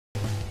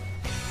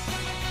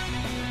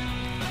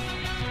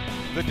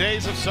The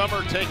days of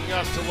summer taking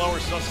us to Lower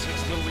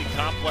Sussex Little League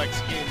Complex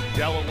in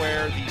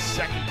Delaware. The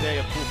second day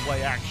of pool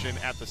play action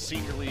at the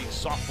Senior League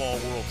Softball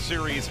World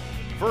Series.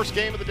 First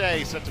game of the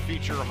day set to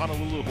feature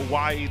Honolulu,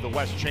 Hawaii, the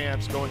West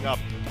champs, going up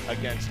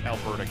against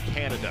Alberta,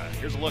 Canada.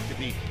 Here's a look at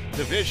the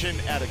division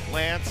at a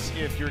glance.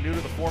 If you're new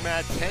to the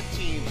format, 10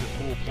 teams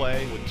in pool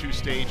play with 2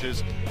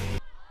 stages.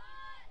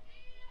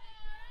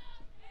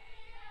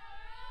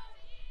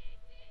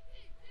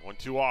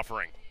 1-2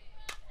 offering.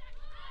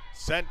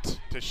 Sent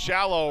to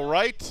shallow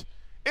right.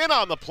 In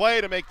on the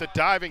play to make the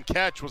diving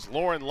catch was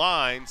Lauren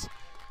Lines,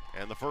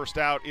 and the first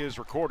out is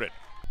recorded.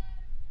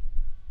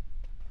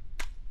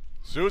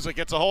 Souza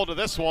gets a hold of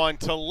this one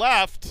to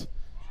left,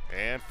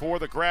 and for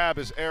the grab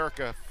is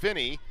Erica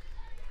Finney,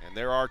 and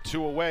there are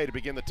 2 away to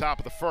begin the top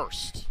of the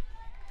first.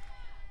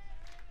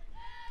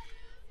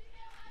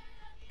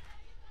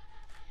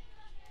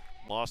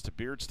 Lost to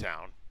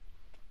Beardstown.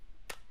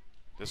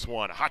 This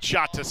one, a hot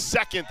shot to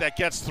second that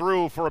gets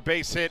through for a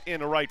base hit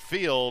into right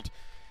field.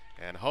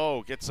 And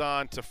Ho gets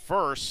on to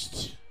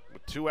first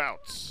with 2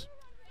 outs.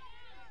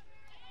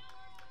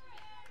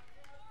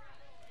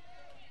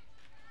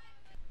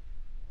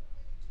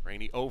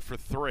 Rainey 0 for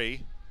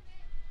 3.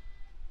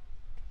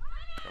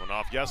 Coming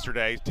off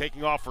yesterday.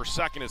 Taking off for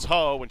second is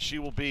Ho, and she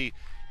will be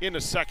into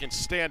second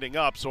standing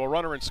up. So a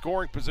runner in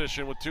scoring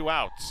position with 2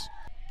 outs.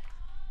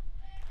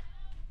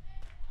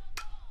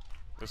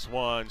 This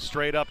one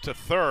straight up to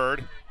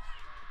third.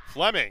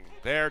 Fleming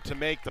there to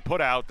make the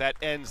putout. That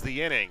ends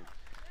the inning.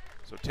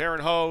 So Taryn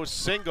Ho's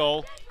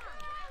single.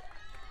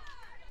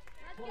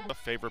 A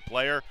favorite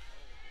player.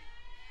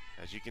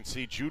 As you can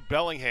see, Jude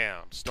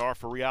Bellingham, star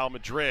for Real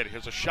Madrid.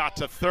 Here's a shot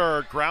to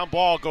third. Ground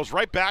ball goes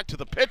right back to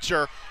the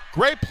pitcher.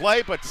 Great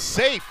play, but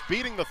safe.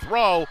 Beating the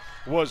throw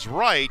was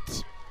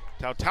right.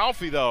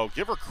 Tautaufi, though,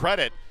 give her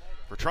credit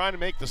for trying to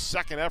make the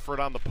second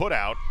effort on the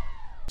putout.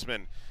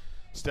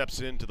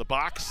 Steps into the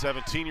box,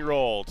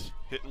 17-year-old.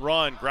 Hit and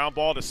run, ground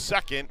ball to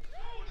second.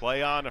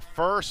 Play on to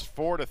first,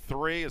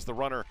 4-3 as the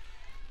runner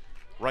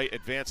right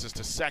advances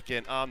to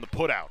second on the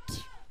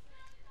putout.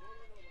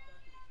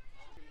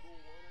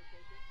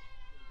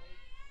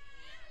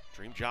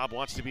 Dream job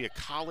wants to be a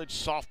college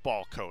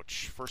softball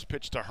coach. First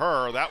pitch to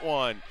her, that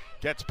one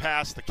gets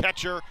past the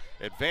catcher.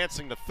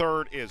 Advancing to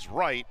third is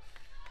right.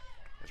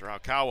 There's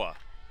Raukawa.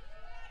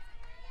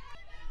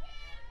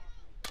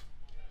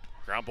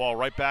 Ground ball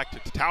right back to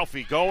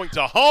Taufi, going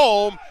to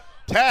home.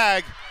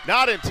 Tag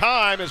not in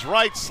time as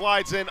Wright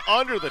slides in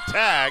under the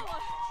tag.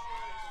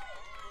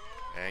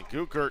 And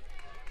Gukert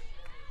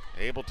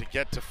able to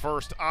get to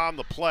first on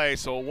the play.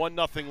 So a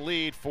 1-0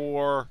 lead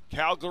for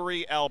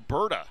Calgary,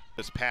 Alberta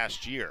this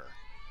past year.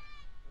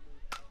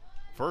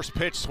 First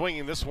pitch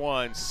swinging, this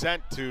one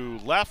sent to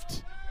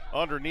left.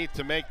 Underneath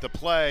to make the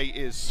play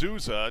is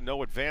Souza.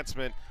 No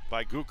advancement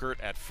by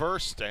Gukert at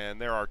first, and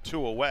there are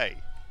 2 away.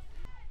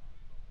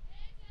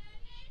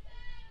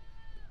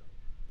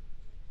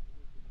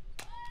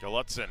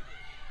 Gulutzen,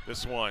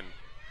 this one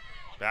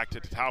back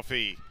to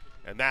Taufi,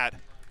 and that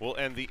will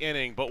end the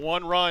inning. But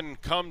 1 run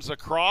comes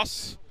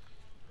across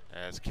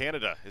as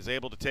Canada is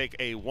able to take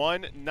a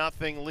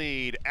 1-0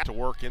 lead to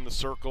work in the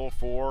circle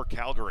for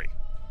Calgary.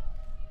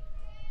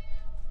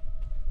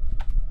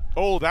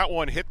 Oh, that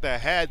one hit the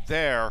head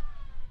there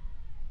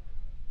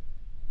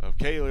of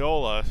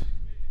Kaliola.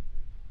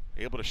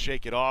 Able to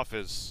shake it off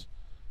as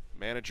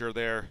manager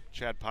there,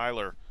 Chad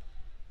Pyler,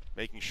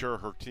 making sure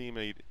her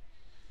teammate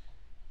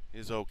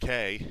is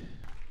okay.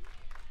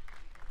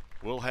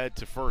 Will head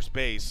to first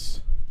base.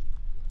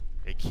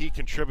 A key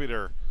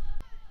contributor.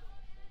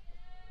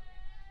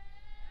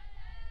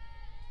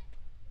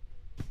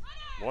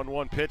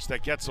 One pitch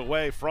that gets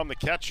away from the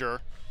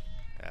catcher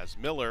as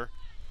Miller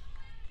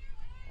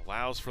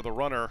allows for the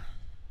runner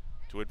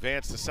to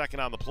advance to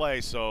second on the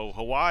play. So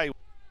Hawaii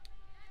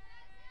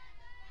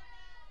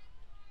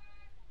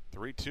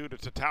 3-2 to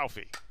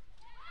Tautaufi.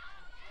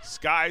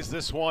 Skies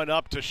this one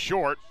up to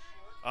short.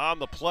 On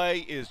the play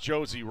is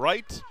Josie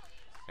Wright,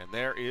 and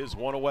there is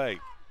 1 away.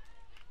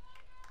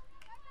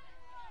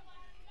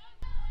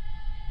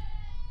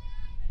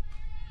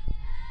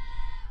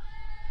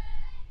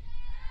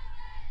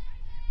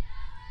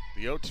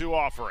 The 0-2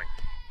 offering.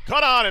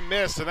 Cut on and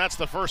missed, and that's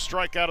the first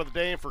strikeout of the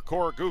day for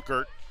Cora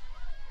Gukert.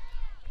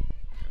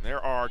 And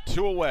there are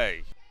 2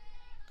 away.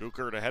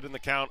 Gukert ahead in the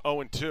count,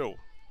 0-2.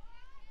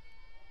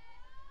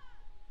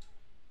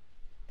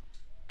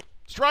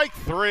 Strike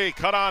 3,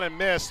 cut on and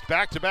missed.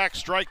 Back-to-back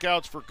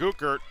strikeouts for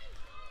Gukert,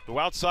 who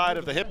outside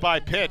of the hit by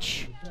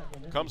pitch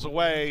comes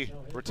away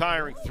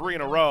retiring 3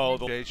 in a row.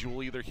 You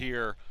will either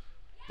hear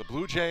the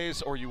Blue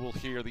Jays or you will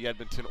hear the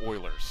Edmonton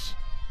Oilers.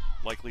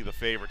 Likely the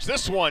favorites.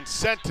 This one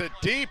sent to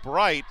deep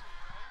right.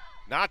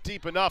 Not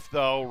deep enough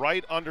though,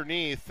 right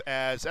underneath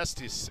as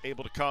Estes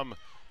able to come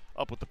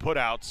up with the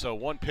putout. So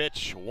 1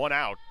 pitch, 1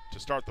 out to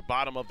start the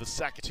bottom of the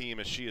second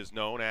team as she is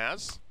known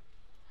as.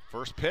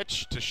 First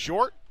pitch to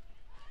short.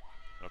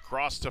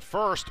 Across to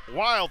first,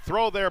 wild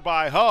throw there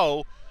by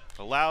Ho.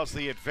 Allows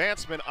the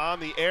advancement on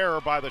the error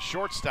by the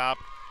shortstop.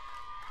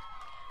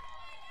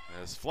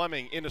 As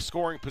Fleming into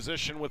scoring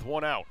position with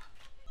 1 out.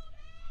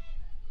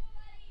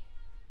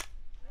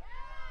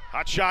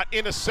 Hot shot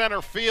into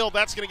center field.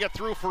 That's going to get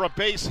through for a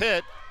base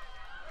hit.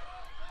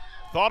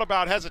 Thought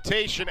about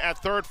hesitation at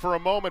third for a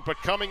moment, but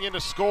coming in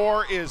to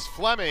score is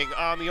Fleming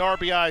on the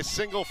RBI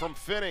single from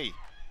Finney.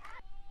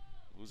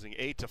 Losing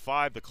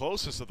 8-5, the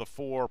closest of the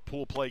 4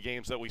 pool play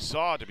games that we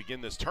saw to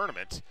begin this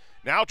tournament.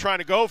 Now trying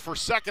to go for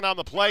second on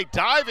the play,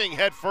 diving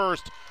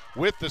headfirst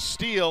with the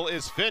steal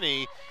is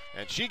Finney,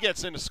 and she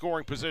gets into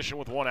scoring position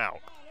with 1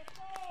 out.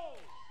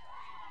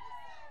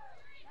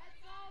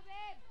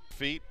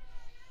 Feet.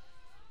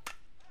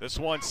 This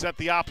one sent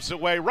the opposite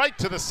way, right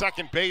to the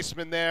second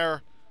baseman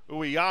there,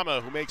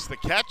 Ueyama, who makes the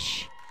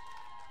catch.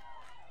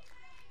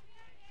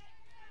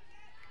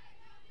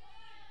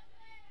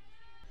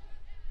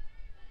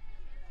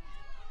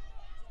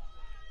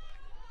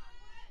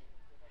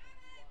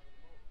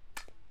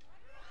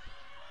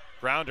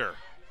 Grounder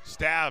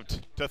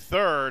stabbed to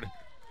third.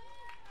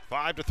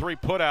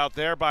 5-3 put out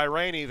there by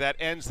Rainey. That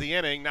ends the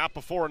inning. Not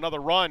before another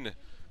run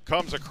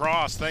comes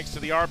across thanks to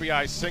the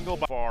RBI single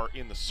by far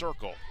in the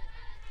circle.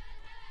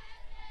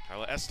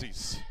 Kyla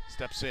Estes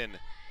steps in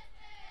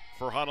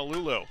for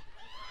Honolulu.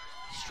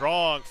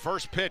 Strong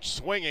first pitch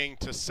swinging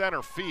to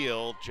center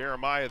field.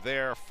 Jeremiah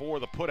there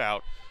for the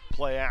putout.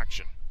 Play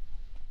action.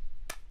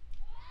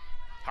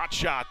 Hot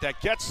shot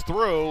that gets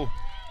through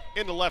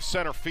into left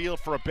center field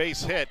for a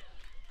base hit.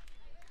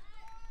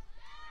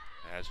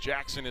 As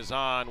Jackson is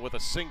on with a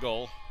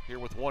single here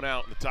with 1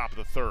 out in the top of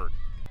the third.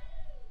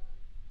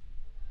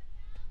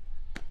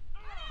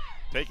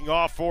 Taking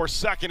off for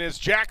second is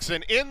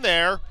Jackson in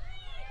there.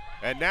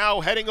 And now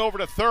heading over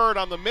to third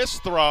on the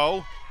missed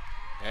throw.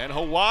 And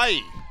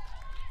Hawaii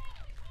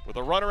with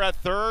a runner at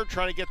third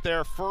trying to get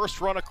their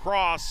first run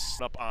across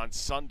up on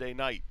Sunday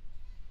night.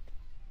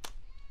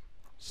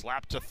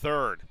 Slap to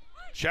third.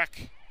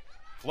 Check.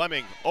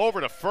 Fleming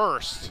over to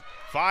first.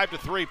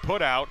 5-3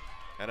 put out.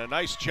 And a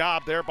nice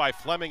job there by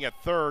Fleming at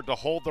third to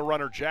hold the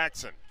runner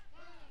Jackson.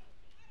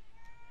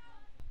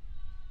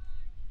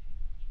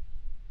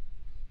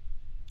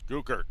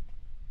 Guckert.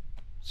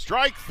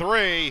 Strike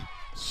 3.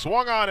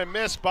 Swung on and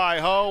missed by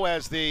Ho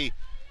as the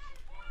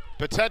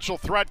potential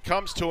threat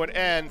comes to an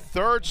end.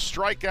 Third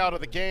strikeout of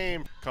the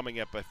game coming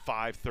up at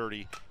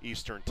 5:30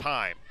 Eastern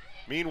time.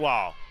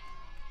 Meanwhile,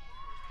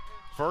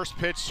 first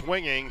pitch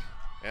swinging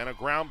and a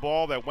ground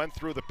ball that went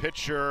through the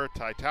pitcher,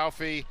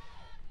 Taitaufi.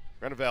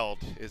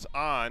 Reneveld is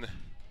on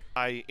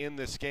in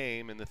this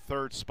game in the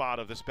third spot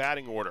of this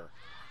batting order.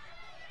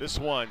 This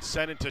one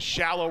sent into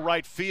shallow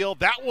right field.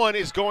 That one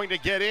is going to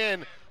get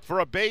in for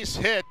a base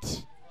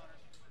hit.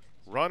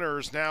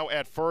 Runners now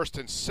at first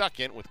and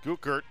second with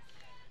Guckert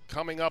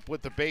coming up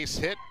with the base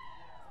hit.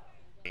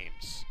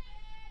 Games,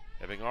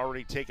 having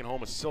already taken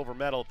home a silver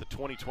medal at the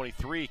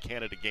 2023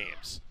 Canada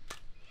Games.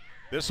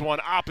 This one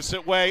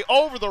opposite way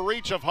over the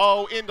reach of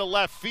Ho into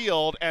left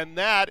field, and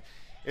that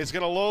is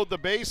going to load the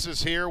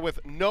bases here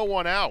with no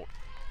one out.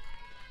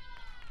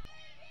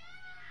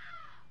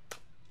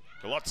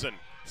 Gulutzen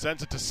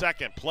sends it to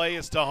second. Play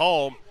is to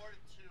home.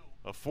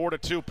 A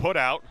 4-2 put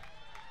out.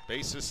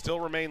 Bases still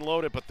remain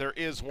loaded, but there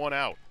is 1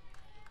 out.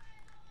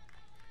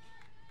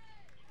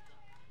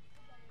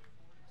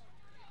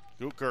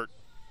 Guckert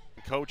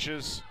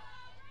coaches,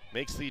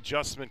 makes the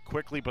adjustment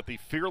quickly, but the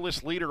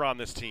fearless leader on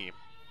this team.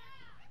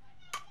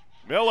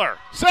 Miller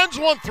sends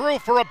one through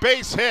for a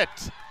base hit.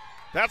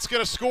 That's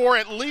going to score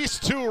at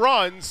least 2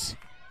 runs.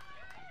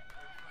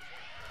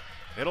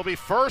 It'll be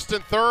first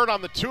and third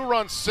on the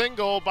 2-run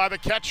single by the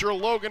catcher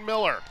Logan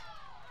Miller.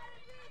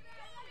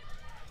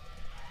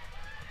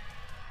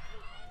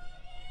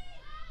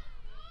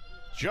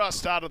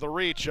 Just out of the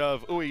reach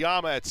of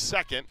Ueyama at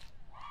second.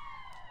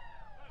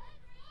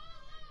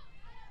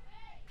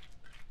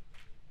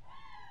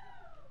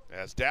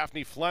 As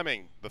Daphne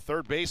Fleming, the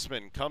third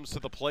baseman, comes to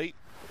the plate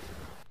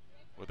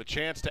with a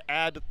chance to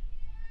add.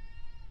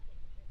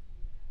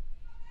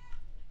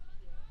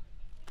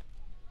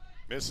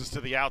 Misses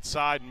to the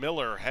outside.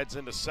 Miller heads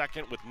into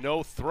second with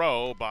no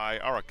throw by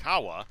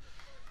Arakawa.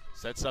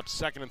 Sets up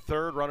second and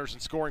third. Runners in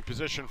scoring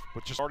position,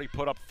 which has already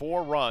put up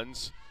 4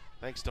 runs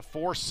thanks to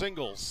 4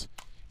 singles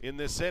in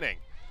this inning.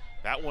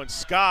 That one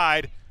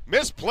skied.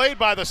 Misplayed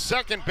by the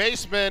second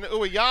baseman,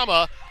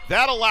 Ueyama.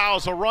 That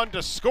allows a run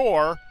to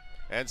score.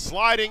 And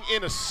sliding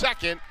into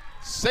second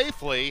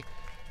safely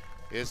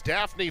is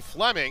Daphne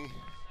Fleming.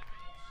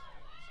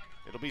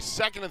 It'll be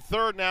second and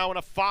third now in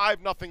a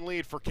 5-0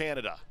 lead for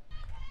Canada.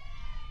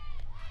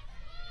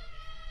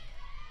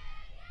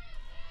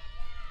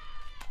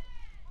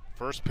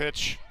 First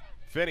pitch,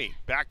 Finney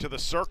back to the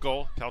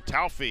circle.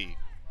 Tautaufi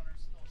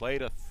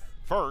played a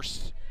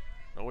first.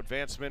 No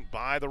advancement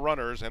by the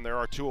runners, and there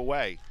are 2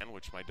 away,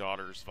 which my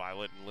daughters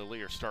Violet and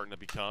Lily are starting to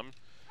become.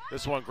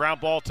 This one,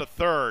 ground ball to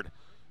third.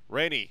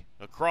 Rainey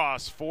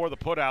across for the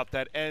putout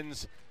that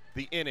ends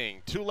the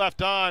inning. 2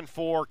 left on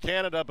for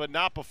Canada, but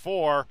not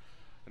before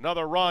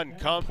another run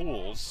comes.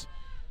 Pools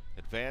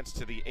advance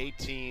to the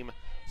 8-team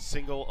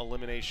single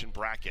elimination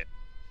bracket.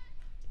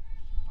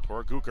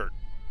 Tora Guckert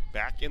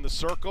back in the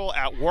circle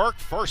at work.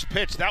 First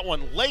pitch, that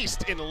one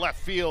laced into left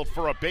field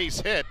for a base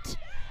hit.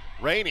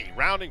 Rainey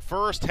rounding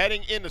first,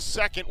 heading into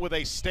second with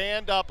a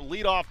stand-up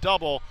leadoff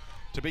double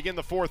to begin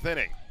the fourth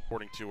inning,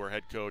 according to her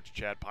head coach,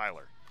 Chad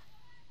Pyler.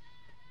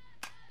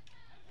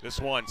 This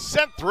one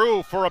sent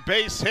through for a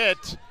base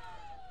hit.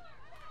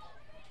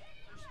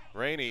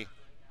 Rainey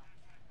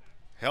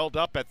held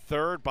up at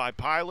third by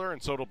Pyler,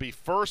 and so it'll be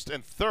first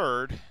and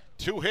third.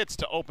 2 hits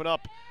to open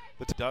up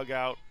the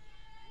dugout,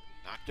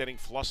 not getting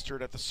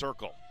flustered at the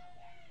circle.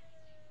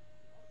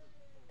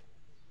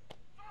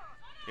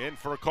 In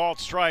for a called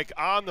strike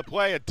on the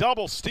play, a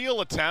double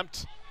steal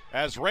attempt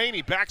as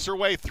Rainey backs her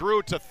way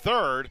through to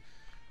third.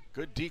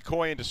 Good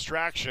decoy and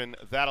distraction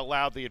that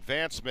allowed the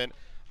advancement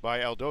by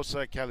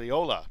Aldosa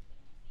Caliola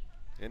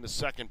into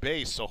second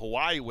base. So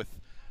Hawaii with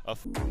a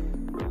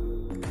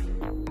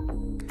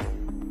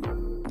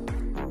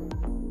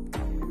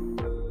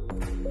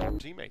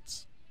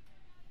teammates.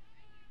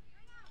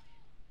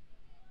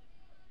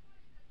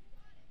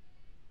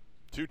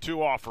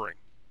 Two-two offering.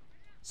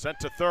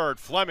 Sent to third.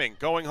 Fleming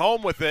going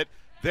home with it.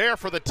 There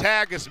for the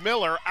tag is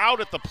Miller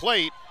out at the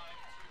plate.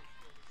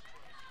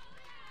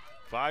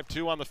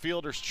 5-2 on the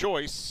fielder's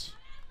choice.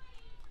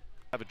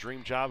 Have a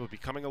dream job of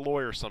becoming a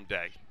lawyer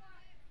someday.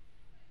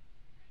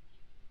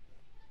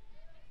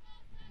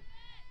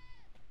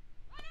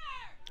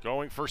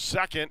 Going for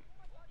second.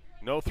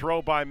 No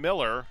throw by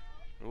Miller.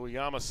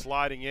 Uyama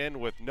sliding in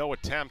with no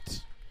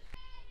attempt.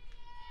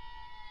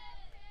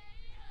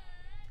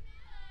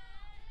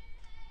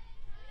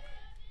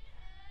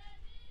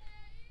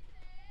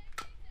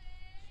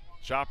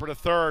 Chopper to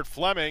third.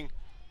 Fleming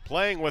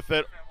playing with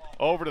it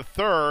over to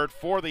third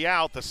for the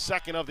out, the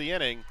second of the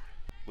inning.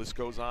 List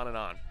goes on and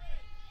on.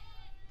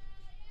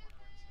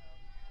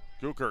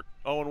 Guckert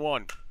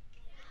 0-1.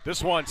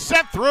 This one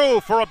sent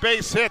through for a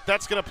base hit.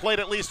 That's going to plate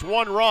at least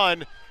 1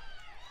 run.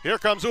 Here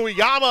comes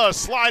Uyama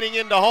sliding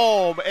into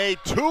home. A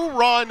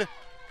 2-run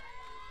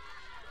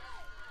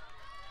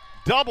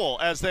double,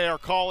 as they are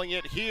calling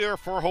it here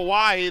for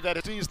Hawaii.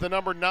 That sees the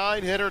number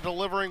 9 hitter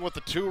delivering with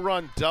the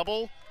 2-run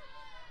double.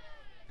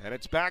 And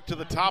it's back to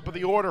the top of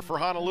the order for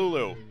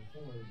Honolulu.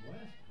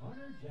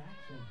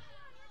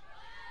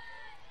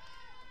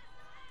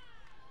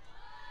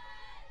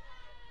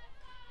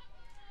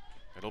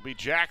 It'll be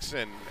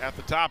Jackson at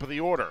the top of the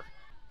order.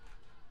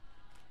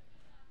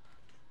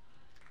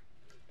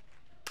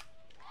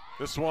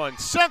 This one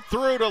sent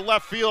through to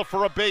left field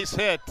for a base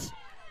hit.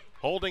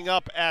 Holding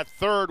up at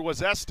third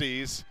was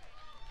Estes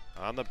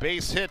on the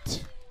base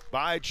hit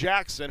by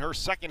Jackson, her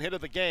second hit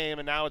of the game,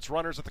 and now it's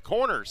runners at the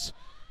corners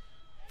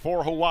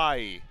for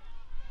Hawaii.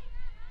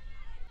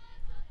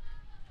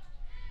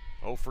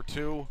 0 for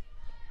 2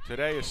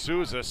 today is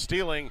Souza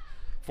stealing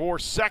for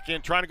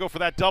second, trying to go for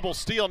that double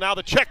steal. Now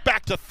the check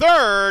back to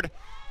third,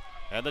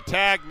 and the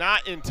tag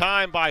not in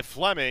time by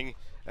Fleming,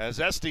 as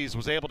Estes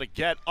was able to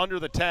get under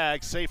the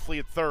tag safely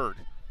at third.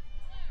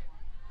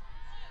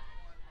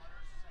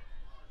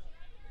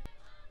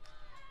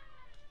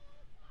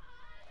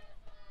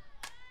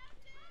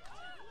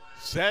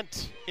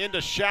 Sent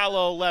into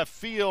shallow left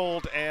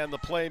field, and the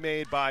play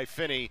made by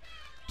Finney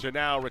to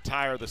now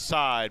retire the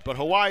side. But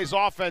Hawaii's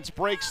offense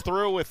breaks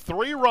through with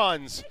 3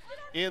 runs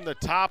in the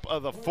top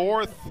of the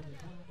fourth,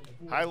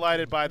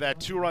 highlighted by that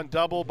 2-run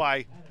double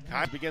by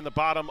begin the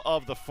bottom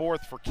of the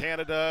fourth for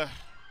Canada,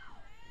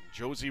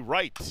 Josie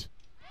Wright.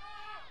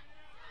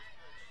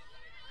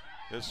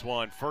 This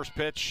one, first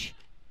pitch,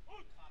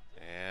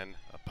 and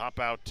a pop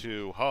out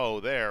to Ho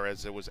there,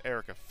 as it was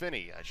Erica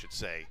Finney, I should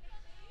say,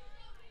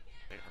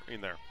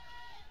 in there.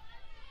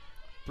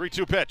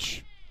 3-2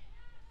 pitch.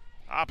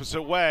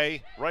 Opposite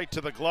way, right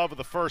to the glove of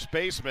the first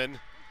baseman.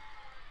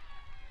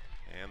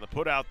 And the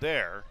put out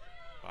there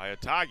by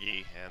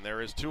Atagi, and there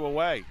is 2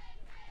 away.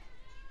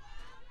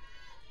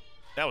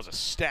 That was a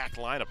stacked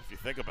lineup if you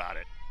think about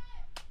it.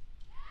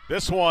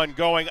 This one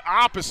going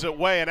opposite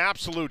way, an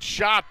absolute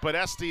shot, but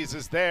Estes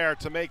is there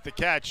to make the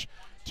catch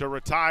to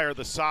retire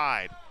the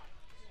side.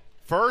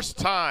 First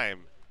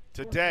time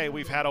today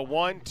we've had a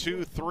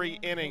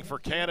 1-2-3 inning for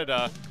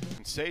Canada.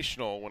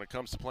 Sensational when it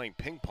comes to playing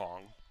ping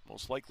pong.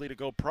 Most likely to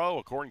go pro,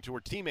 according to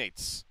her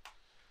teammates.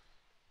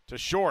 To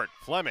short,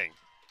 Fleming.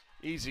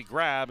 Easy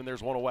grab, and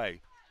there's 1 away.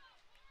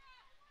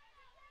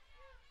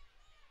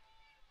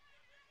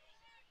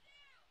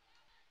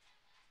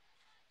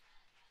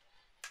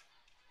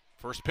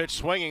 First pitch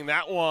swinging,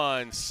 that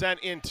one sent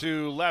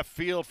into left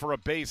field for a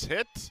base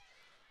hit.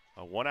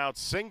 A 1-out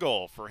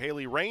single for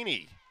Haley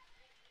Rainey.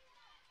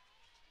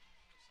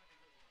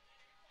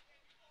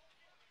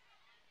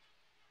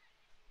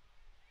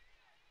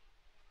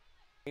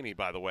 Rainey,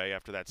 by the way,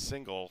 after that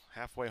single,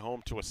 halfway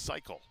home to a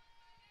cycle.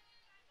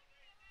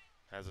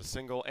 Has a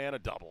single and a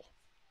double.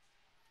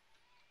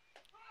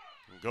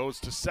 And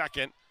goes to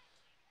second.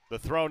 The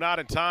throw not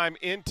in time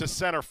into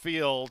center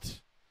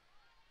field.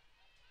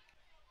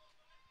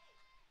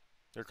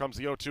 Here comes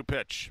the 0-2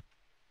 pitch.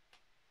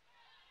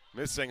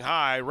 Missing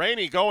high.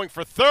 Rainey going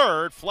for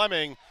third.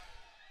 Fleming,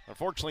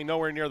 unfortunately,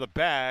 nowhere near the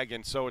bag,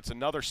 and so it's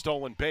another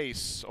stolen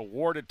base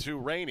awarded to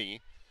Rainey.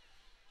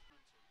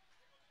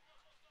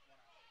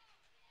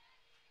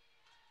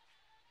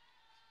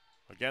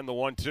 Again, the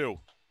 1-2.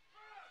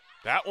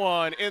 That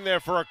one in there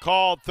for a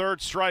called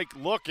third strike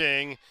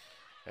looking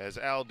as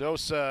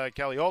Aldosa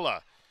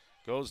Caliola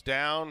goes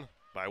down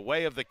by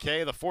way of the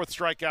K. The fourth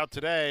strikeout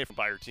today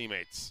by her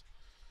teammates.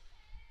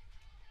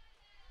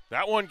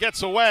 That one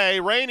gets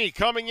away. Rainey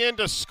coming in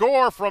to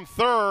score from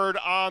third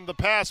on the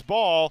pass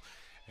ball.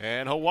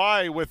 And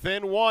Hawaii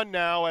within one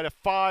now at a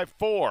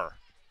 5-4.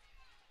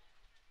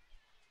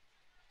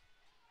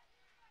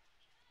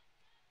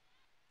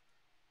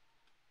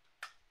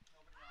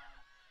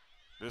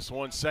 This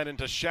one sent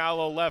into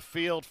shallow left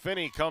field.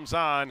 Finney comes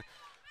on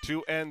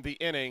to end the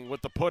inning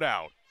with the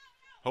putout.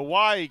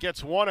 Hawaii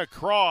gets one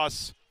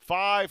across,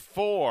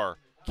 5-4.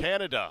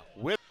 Canada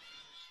with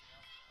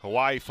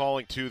Hawaii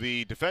falling to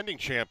the defending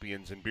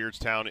champions in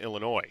Beardstown,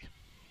 Illinois.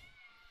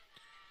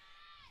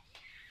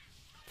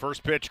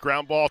 First pitch,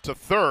 ground ball to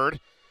third.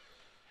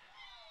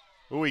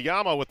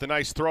 Ueyama with the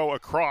nice throw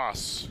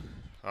across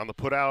on the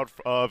putout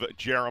of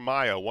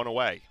Jeremiah, one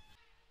away.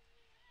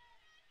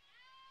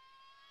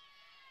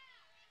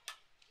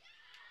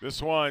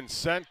 This one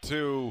sent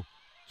to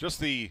just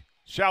the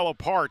shallow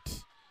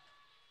part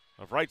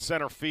of right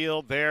center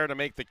field. There to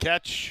make the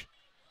catch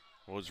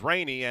was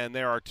Rainey, and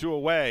there are two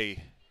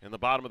away in the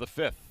bottom of the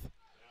fifth.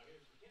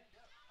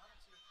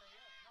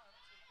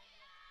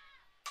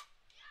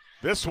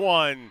 This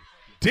one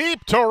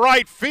deep to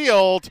right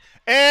field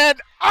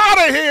and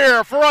out of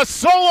here for a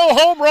solo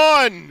home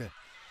run.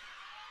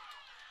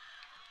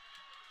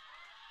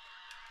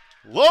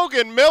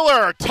 Logan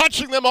Miller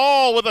touching them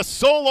all with a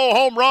solo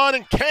home run,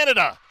 and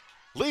Canada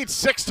leads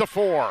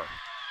 6-4.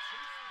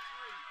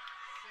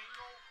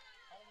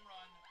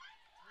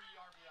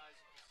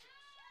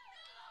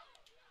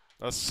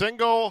 A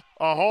single,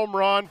 a home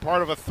run,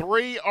 part of a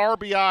 3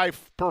 RBI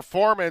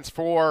performance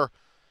for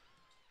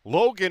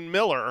Logan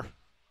Miller,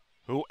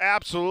 who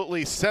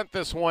absolutely sent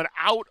this one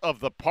out of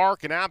the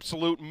park, an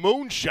absolute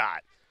moonshot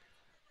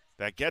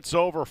that gets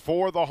over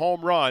for the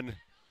home run.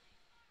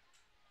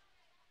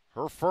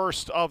 Her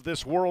first of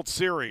this World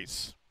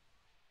Series.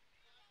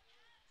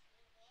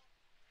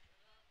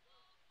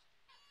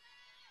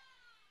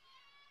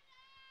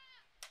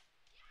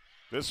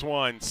 This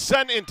one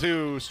sent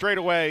into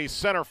straightaway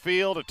center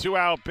field, a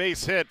 2-out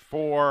base hit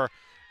for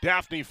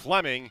Daphne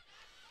Fleming.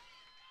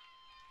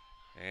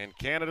 And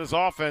Canada's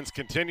offense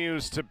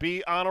continues to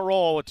be on a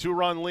roll, a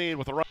 2-run lead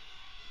with a run.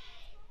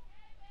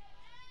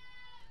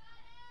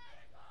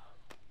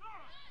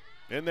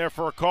 In there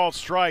for a called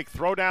strike,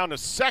 throw down to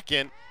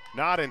second.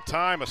 Not in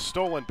time, a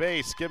stolen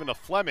base given to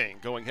Fleming,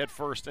 going head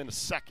first into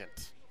second.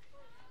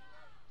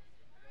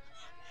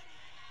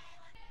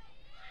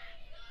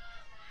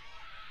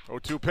 Oh,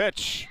 0-2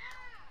 pitch.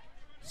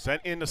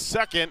 Sent into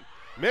second.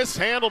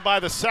 Mishandled by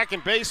the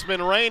second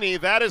baseman, Rainey.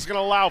 That is going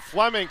to allow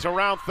Fleming to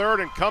round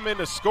third and come in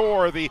to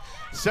score the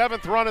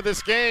 7th run of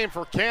this game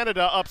for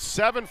Canada, up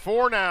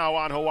 7-4 now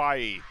on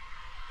Hawaii.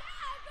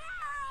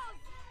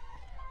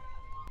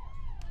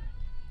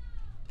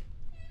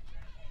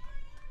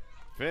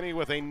 Finney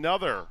with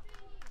another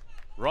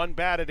run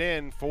batted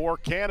in for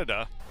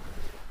Canada.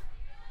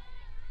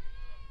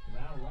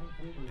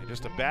 And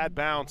just a bad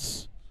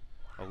bounce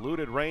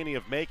eluded Rainey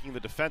of making the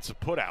defensive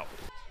putout.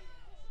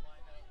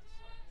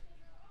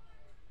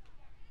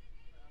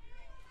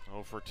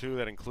 0-for-2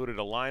 that included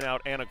a line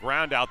out and a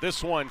ground out.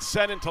 This one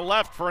sent into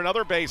left for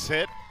another base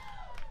hit.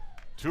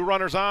 2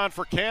 runners on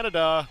for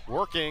Canada,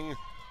 working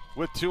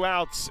with 2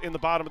 outs in the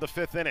bottom of the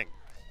 5th inning.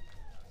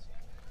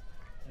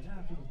 And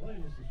after the play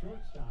is the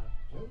shortstop,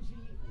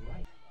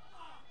 Wright.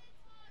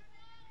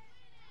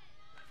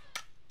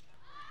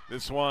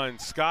 This one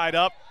skied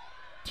up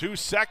to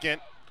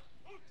second,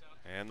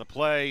 and the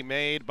play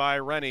made by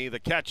Rennie, the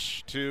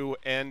catch to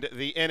end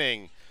the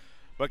inning.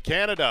 But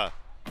Canada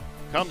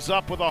comes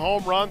up with a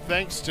home run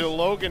thanks to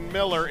Logan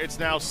Miller. It's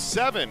now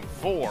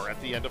 7-4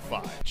 at the end of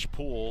 5.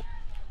 Poole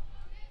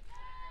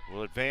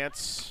will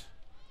advance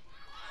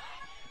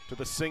to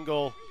the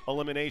single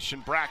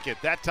elimination bracket.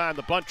 That time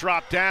the bunt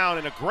dropped down,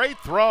 and a great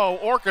throw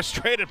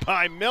orchestrated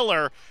by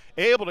Miller,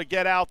 able to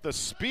get out the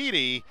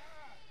speedy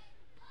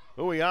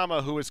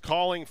Ueyama, who is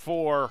calling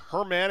for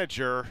her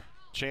manager,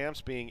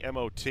 Champs being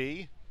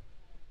MOT.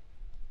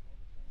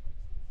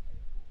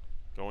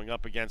 Going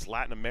up against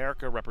Latin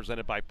America,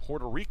 represented by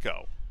Puerto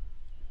Rico.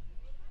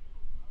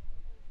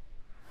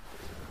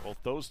 Both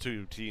those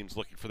two teams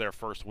looking for their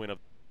first win of.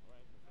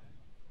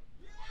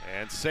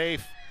 And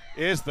safe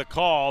is the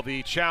call.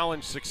 The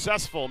challenge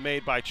successful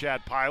made by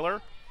Chad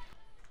Pyler.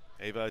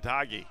 Ava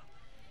Adagi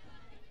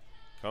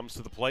comes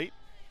to the plate.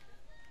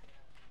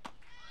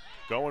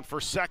 Going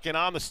for second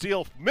on the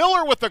steal.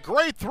 Miller with a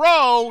great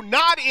throw.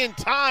 Not in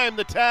time.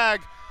 The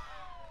tag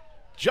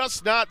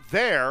just not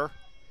there,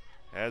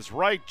 as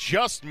Wright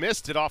just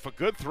missed it off a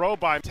good throw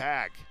by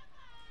tag.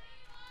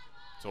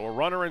 So a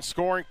runner in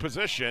scoring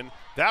position.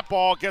 That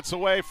ball gets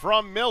away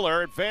from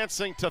Miller,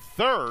 advancing to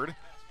third.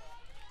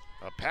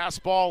 A pass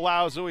ball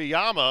allows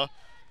Ueyama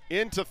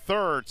into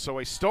third, so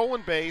a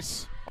stolen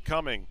base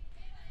coming.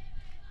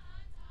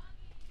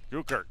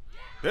 Gukert.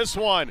 This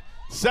one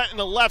set in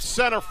the left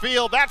center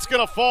field. That's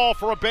going to fall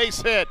for a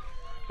base hit.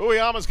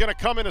 Uyama's going to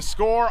come in to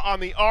score on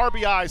the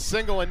RBI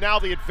single, and now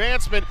the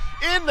advancement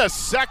in the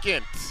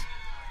second.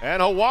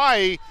 And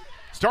Hawaii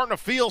starting to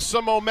feel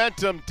some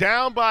momentum,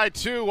 down by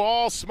 2,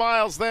 all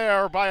smiles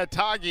there by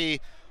Atagi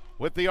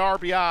with the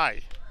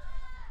RBI.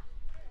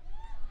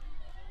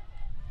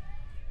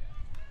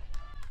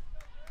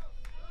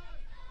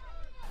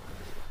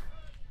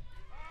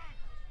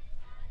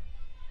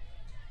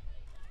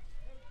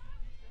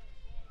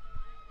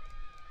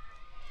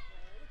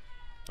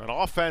 An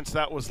offense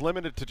that was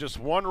limited to just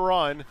 1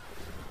 run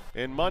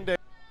in Monday.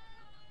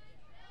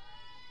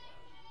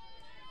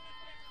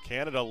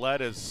 Canada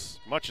led as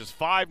much as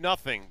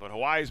 5-0, but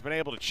Hawaii's been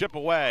able to chip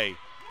away.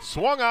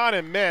 Swung on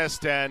and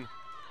missed, and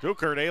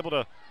Guckert able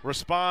to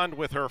respond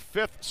with her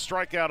 5th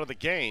strikeout of the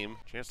game.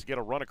 Chance to get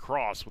a run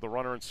across with a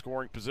runner in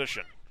scoring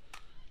position.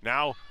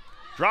 Now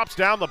drops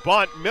down the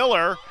bunt.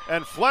 Miller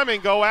and Fleming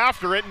go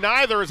after it.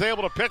 Neither is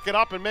able to pick it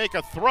up and make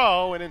a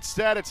throw, and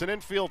instead it's an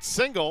infield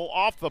single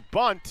off the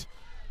bunt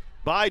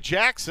by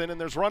Jackson, and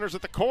there's runners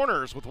at the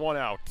corners with 1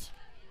 out.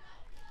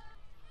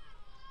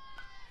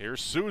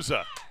 Here's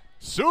Souza.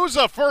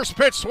 Souza, first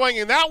pitch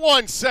swinging. That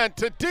one sent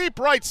to deep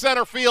right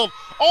center field,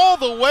 all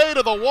the way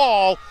to the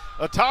wall.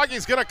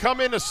 Atagi's going to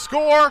come in to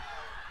score.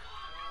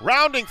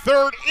 Rounding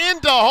third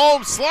into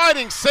home,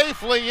 sliding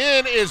safely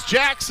in is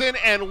Jackson,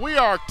 and we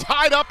are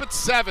tied up at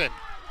 7.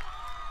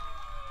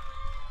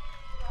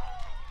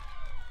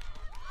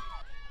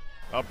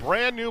 A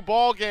brand new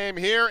ball game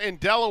here in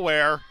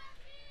Delaware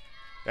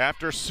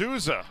after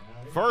Souza,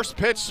 first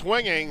pitch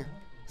swinging,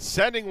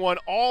 sending one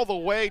all the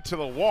way to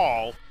the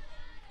wall.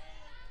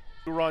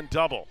 2-run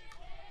double.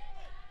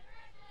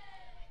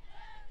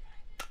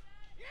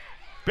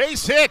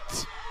 Base hit.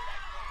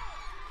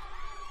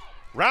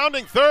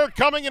 Rounding third,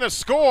 coming in to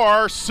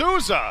score,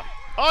 Souza,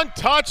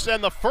 untouched,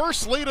 and the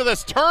first lead of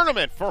this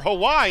tournament for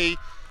Hawaii,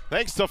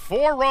 thanks to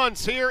 4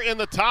 runs here in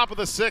the top of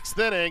the 6th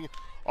inning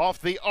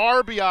off the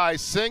RBI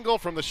single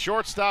from the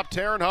shortstop,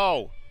 Taryn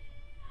Ho.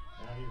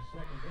 Now your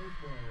second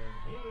baseman,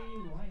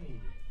 Haley White.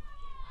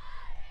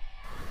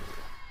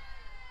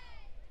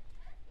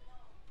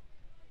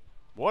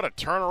 What a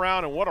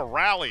turnaround and what a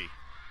rally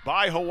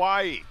by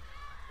Hawaii.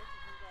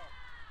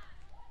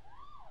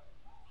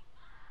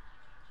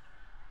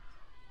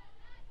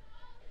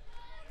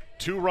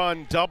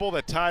 Two-run double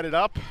that tied it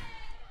up.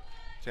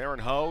 Taryn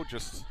Ho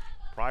just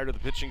prior to the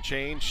pitching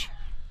change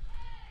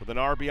with an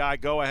RBI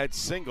go-ahead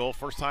single.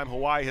 First time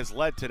Hawaii has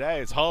led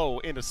today as Ho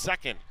into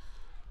second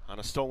on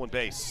a stolen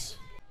base.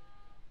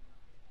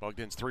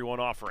 Bogdan's 3-1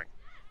 offering.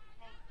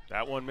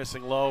 That one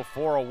missing low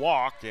for a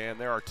walk, and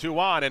there are 2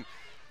 on. And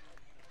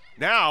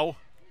now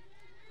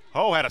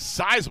Ho had a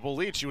sizable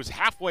lead. She was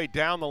halfway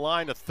down the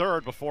line to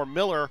third before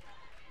Miller,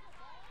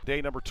 day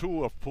number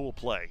 2 of pool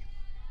play.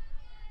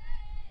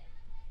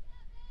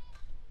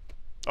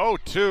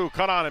 0-2,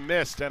 cut on and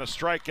missed, and a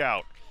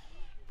strikeout.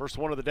 First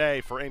one of the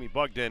day for Amy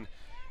Bogdan,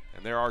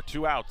 and there are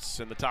 2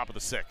 outs in the top of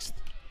the 6th.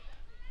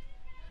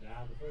 Now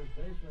the first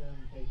baseman,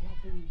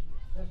 Keisuke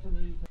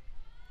Sesame.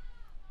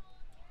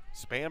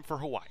 Spam for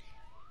Hawaii.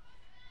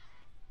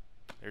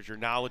 There's your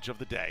knowledge of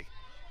the day.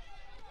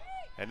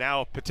 And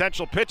now a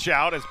potential pitch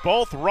out as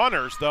both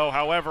runners, though,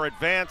 however,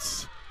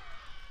 advance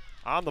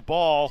on the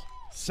ball,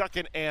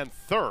 second and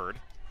third.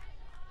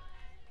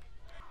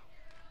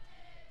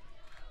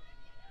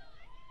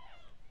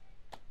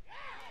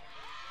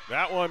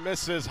 That one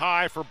misses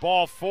high for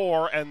ball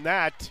 4, and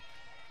that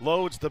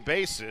loads the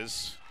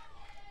bases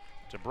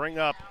to bring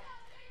up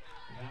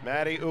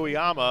Maddie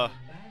Uyama.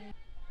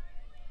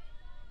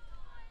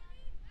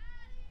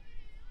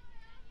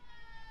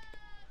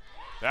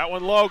 That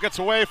one low, gets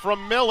away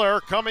from Miller,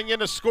 coming in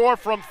to score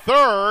from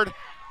third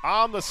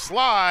on the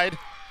slide.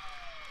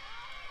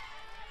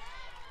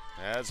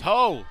 As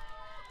Ho,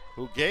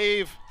 who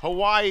gave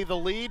Hawaii the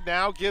lead,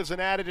 now gives an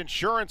added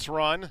insurance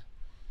run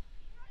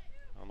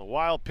on the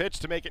wild pitch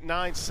to make it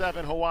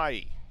 9-7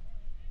 Hawaii.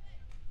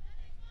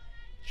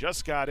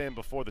 Just got in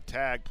before the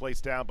tag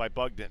placed down by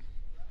Bogdan.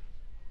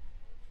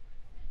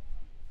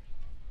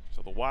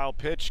 So the wild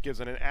pitch gives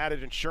it an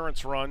added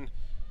insurance run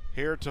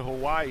here to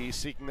Hawaii,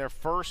 seeking their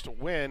first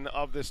win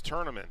of this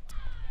tournament.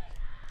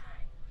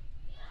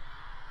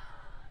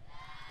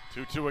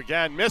 2-2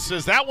 again,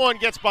 misses. That one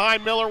gets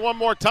behind Miller one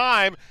more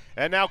time,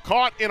 and now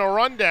caught in a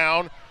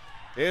rundown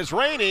is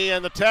Rainey,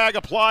 and the tag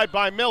applied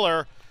by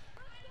Miller.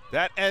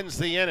 That ends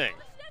the inning.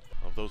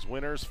 Of those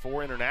winners,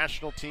 4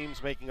 international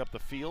teams making up the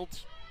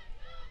field.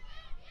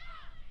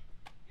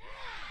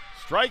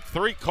 Strike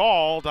 3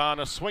 called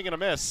on a swing and a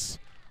miss.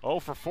 0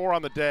 for 4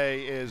 on the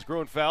day is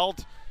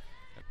Gruenfeld.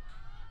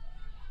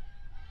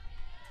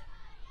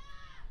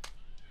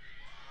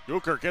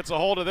 Guckert gets a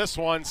hold of this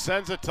one,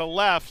 sends it to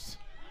left,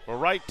 or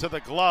right to the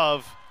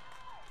glove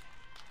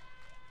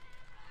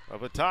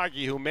of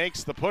Atagi, who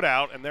makes the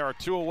putout, and there are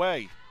 2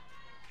 away.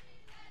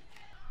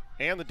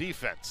 And the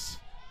defense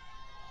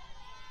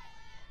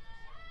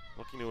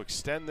looking to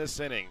extend this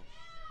inning.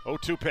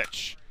 0-2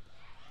 pitch.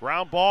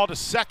 Ground ball to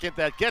second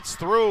that gets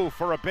through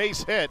for a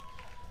base hit.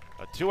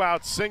 A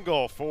 2-out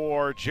single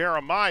for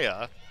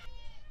Jeremiah.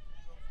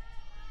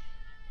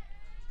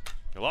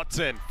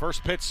 Lutzen,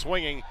 first pitch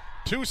swinging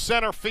to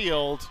center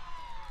field.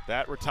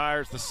 That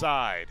retires the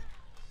side.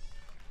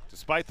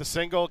 Despite the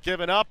single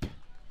given up,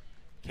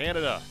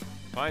 Canada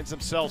finds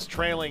themselves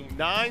trailing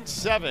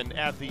 9-7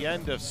 at the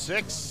end of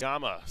 6.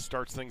 Yama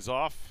starts things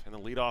off in the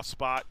leadoff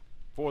spot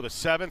for the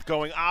 7th,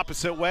 going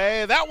opposite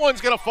way. That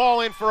one's going to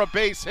fall in for a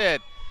base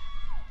hit.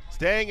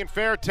 Staying in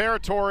fair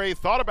territory,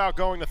 thought about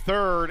going to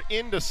third,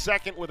 into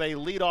second with a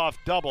leadoff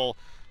double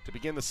to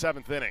begin the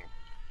 7th inning.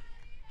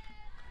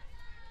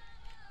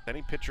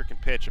 Any pitcher can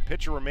pitch. A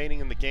pitcher remaining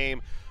in the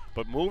game,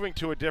 but moving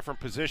to a different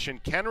position,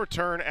 can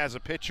return as a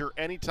pitcher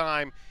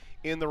anytime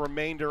in the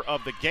remainder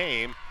of the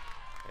game.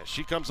 As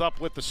she comes up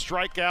with the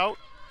strikeout,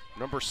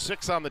 number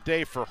 6 on the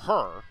day for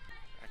her.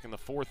 Back in the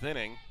 4th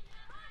inning.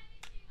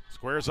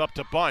 Squares up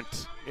to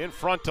bunt, in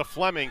front to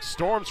Fleming,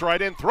 storms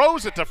right in,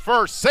 throws it to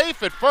first,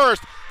 safe at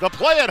first. The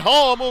play at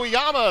home,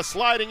 Uyama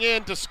sliding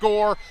in to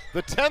score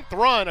the 10th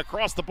run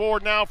across the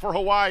board now for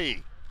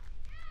Hawaii.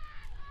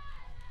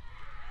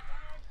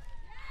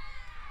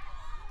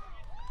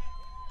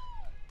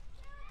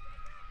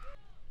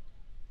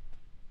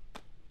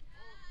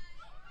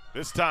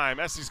 This time,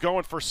 Essie's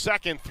going for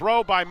second,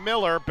 throw by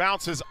Miller,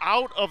 bounces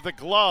out of the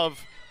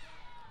glove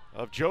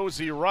of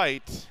Josie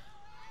Wright.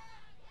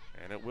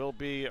 And it will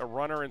be a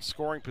runner in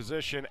scoring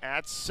position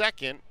at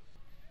second.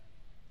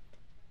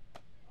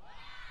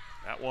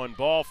 That one,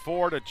 ball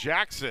 4 to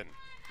Jackson.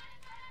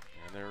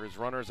 And there is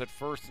runners at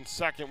first and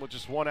second with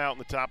just 1 out in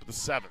the top of the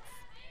 7th.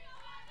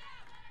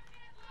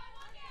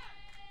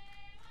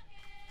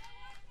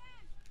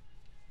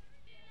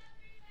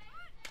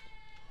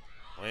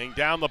 Laying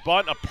down the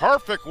bunt, a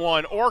perfect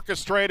one,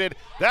 orchestrated.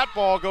 That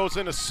ball goes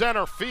into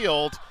center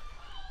field.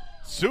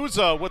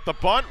 Souza with the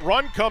bunt,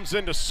 run comes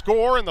in to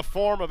score in the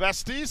form of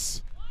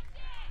Estes.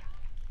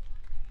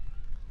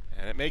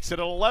 And it makes it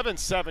an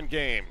 11-7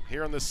 game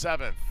here in the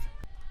 7th.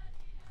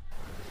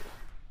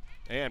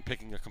 And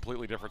picking a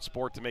completely different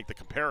sport to make the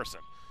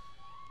comparison.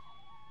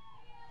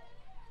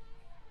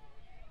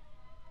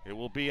 It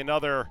will be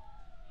another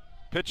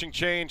pitching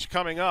change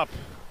coming up,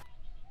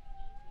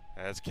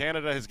 as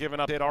Canada has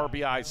given up an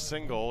RBI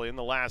single in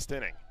the last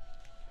inning.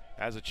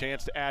 Has a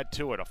chance to add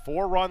to it. A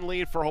 4-run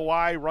lead for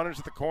Hawaii. Runners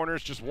at the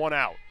corners, just 1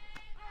 out.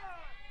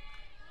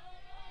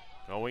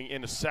 Going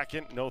into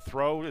second, no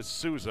throw is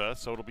Souza,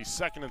 so it'll be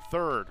second and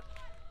third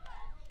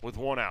with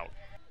 1 out.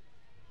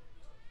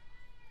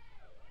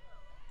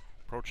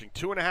 Approaching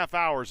 2.5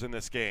 hours in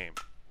this game.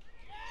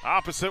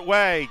 Opposite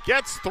way,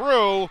 gets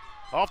through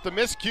off the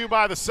miscue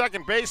by the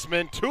second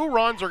baseman. 2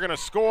 runs are going to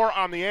score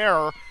on the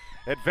error.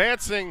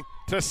 Advancing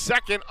to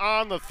second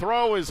on the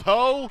throw is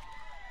Ho.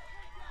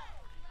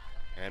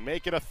 And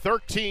make it a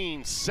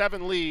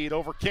 13-7 lead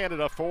over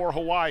Canada for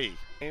Hawaii.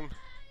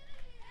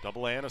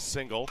 Double and a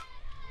single.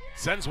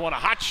 Sends one a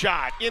hot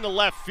shot into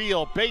left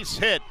field. Base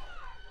hit.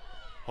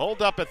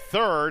 Hold up at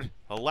third.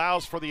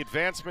 Allows for the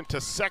advancement to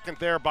second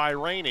there by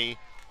Rainey.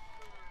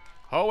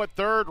 Ho at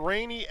third,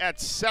 Rainey at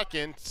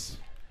second.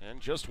 And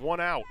just 1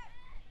 out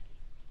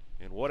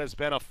in what has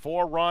been a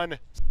 4-run.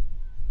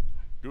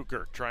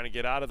 Gooker trying to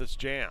get out of this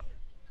jam.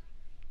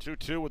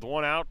 2-2 with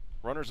 1 out.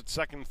 Runners at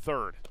second and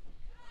third.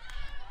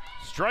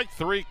 Strike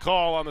 3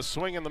 call on the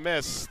swing and the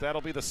miss.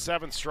 That'll be the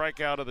 7th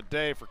strikeout of the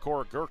day for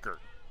Cora Gurkert.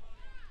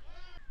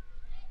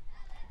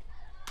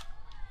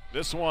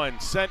 This one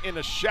sent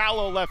into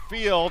shallow left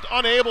field.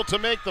 Unable to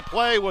make the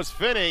play was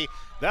Finney.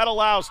 That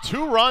allows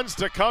 2 runs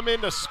to come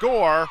in to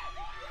score.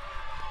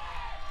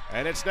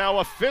 And it's now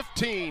a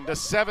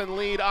 15-7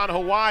 lead on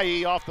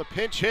Hawaii off the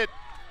pinch hit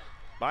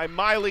by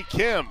Miley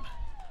Kim.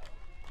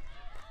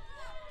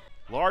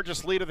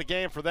 Largest lead of the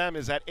game for them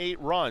is at 8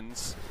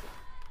 runs.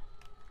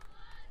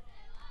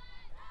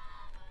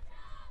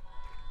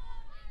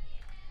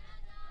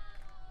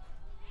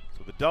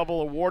 So the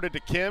double awarded to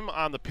Kim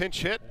on the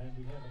pinch hit. And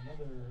we have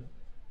another.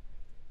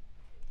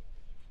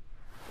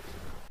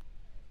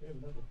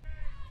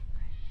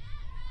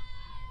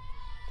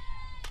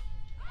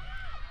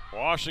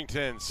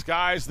 Washington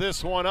skies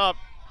this one up.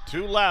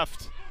 2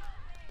 left.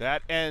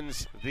 That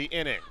ends the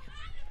inning.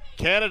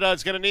 Canada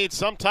is going to need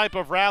some type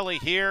of rally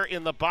here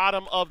in the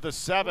bottom of the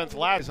 7th.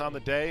 Last on the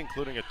day,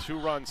 including a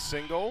 2-run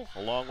single,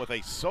 along with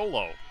a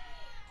solo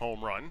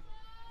home run.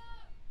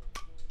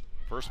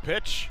 First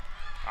pitch,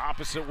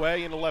 opposite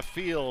way into left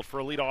field for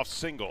a leadoff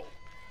single.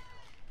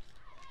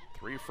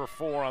 3 for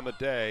 4 on the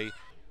day.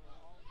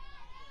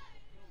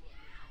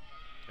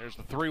 There's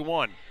the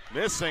 3-1.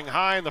 Missing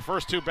high, and the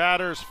first 2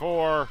 batters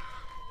for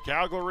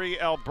Calgary,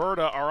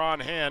 Alberta are on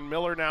hand.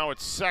 Miller now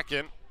at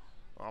second.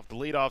 Off the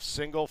leadoff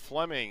single,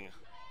 Fleming.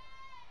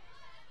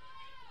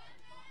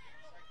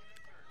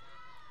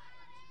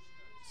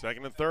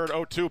 Second and third,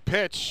 0-2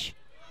 pitch.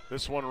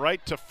 This one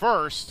right to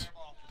first.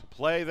 To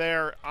play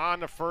there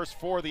on to first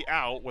for the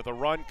out with a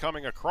run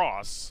coming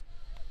across.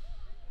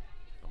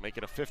 They'll make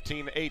it a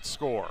 15-8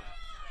 score.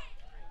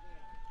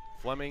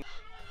 Fleming.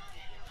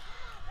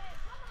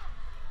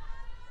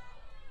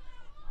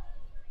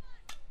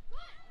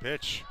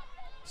 Pitch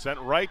sent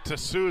right to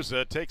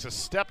Souza. Takes a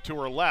step to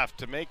her left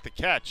to make the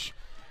catch.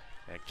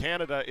 And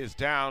Canada is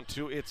down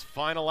to its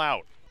final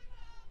out.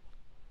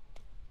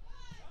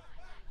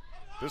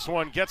 This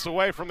one gets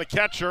away from the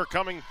catcher.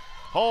 Coming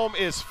home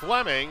is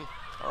Fleming.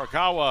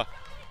 Arakawa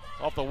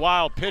off the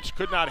wild pitch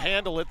could not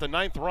handle it. The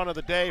 9th run of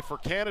the day for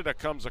Canada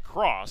comes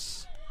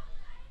across.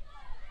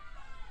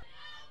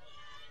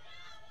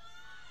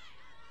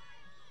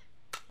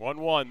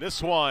 One.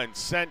 This one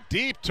sent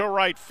deep to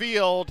right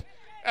field.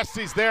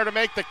 Estes there to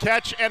make the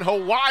catch, and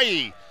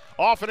Hawaii,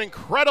 off an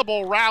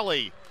incredible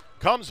rally,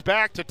 comes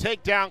back to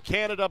take down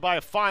Canada by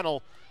a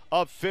final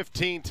of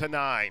 15-9. And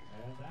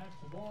that's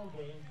the ball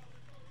game.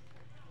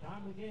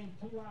 Time of the game,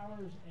 2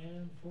 hours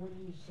and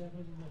 47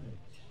 minutes.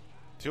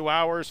 2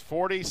 hours,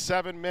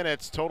 47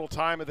 minutes total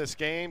time of this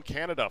game.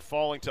 Canada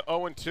falling to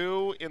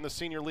 0-2 in the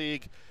Senior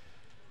League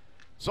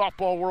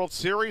Softball World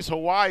Series.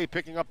 Hawaii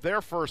picking up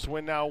their first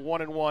win now,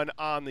 1-1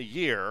 on the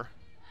year.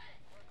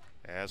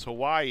 As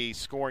Hawaii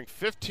scoring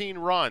 15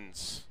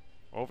 runs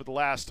over the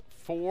last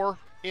 4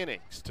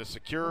 innings to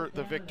secure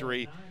the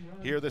victory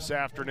here this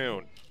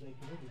afternoon. They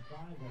committed 5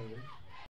 errors.